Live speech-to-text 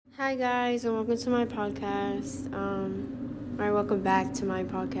Hi guys, and welcome to my podcast. Or welcome back to my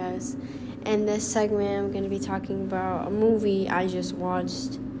podcast. In this segment, I'm going to be talking about a movie I just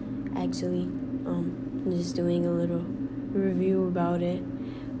watched. Actually, I'm just doing a little review about it.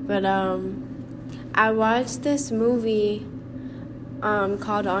 But I watched this movie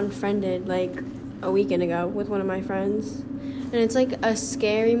called Unfriended like a weekend ago with one of my friends, and it's like a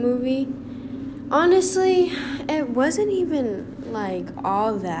scary movie. Honestly, it wasn't even, like,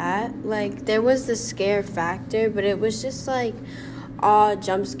 all that. Like, there was the scare factor, but it was just, like, all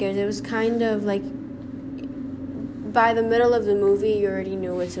jump scares. It was kind of, like, by the middle of the movie, you already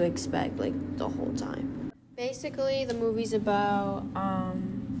knew what to expect, like, the whole time. Basically, the movie's about,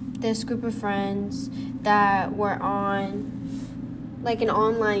 this group of friends that were on, like, an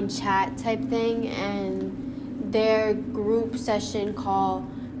online chat type thing, and their group session call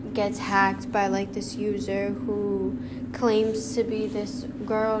gets hacked by like this user who claims to be this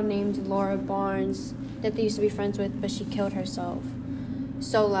girl named Laura Barnes that they used to be friends with, but she killed herself.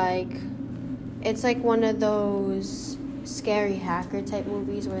 So like it's like one of those scary hacker type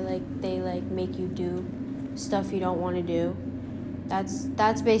movies where like they like make you do stuff you don't want to do.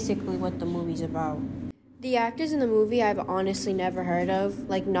 That's basically what the movie's about. The actors in the movie I've honestly never heard of,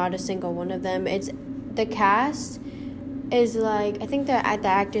 like not a single one of them. It's the cast is like, I think the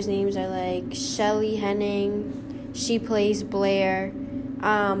actors' names are like Shelley Henning, she plays Blair,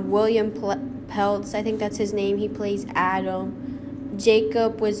 William Peltz, I think that's his name, he plays Adam,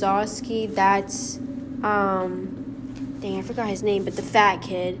 Jacob Wazowski, that's, dang, I forgot his name, but the fat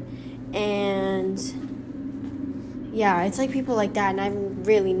kid, and yeah, it's like people like that, and I've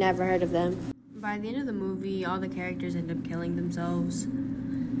really never heard of them. By the end of the movie, all the characters end up killing themselves.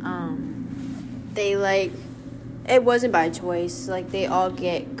 It wasn't by choice. Like, they all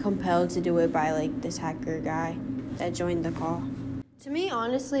get compelled to do it by, like, this hacker guy that joined the call. To me,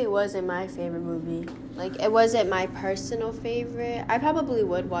 honestly, it wasn't my favorite movie. Like, it wasn't my personal favorite. I probably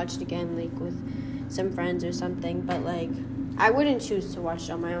would watch it again, like, with some friends or something. But, like, I wouldn't choose to watch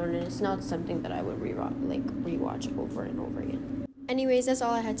it on my own. And it's not something that I would rewatch over and over again. Anyways, that's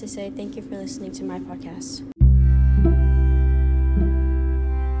all I had to say. Thank you for listening to my podcast.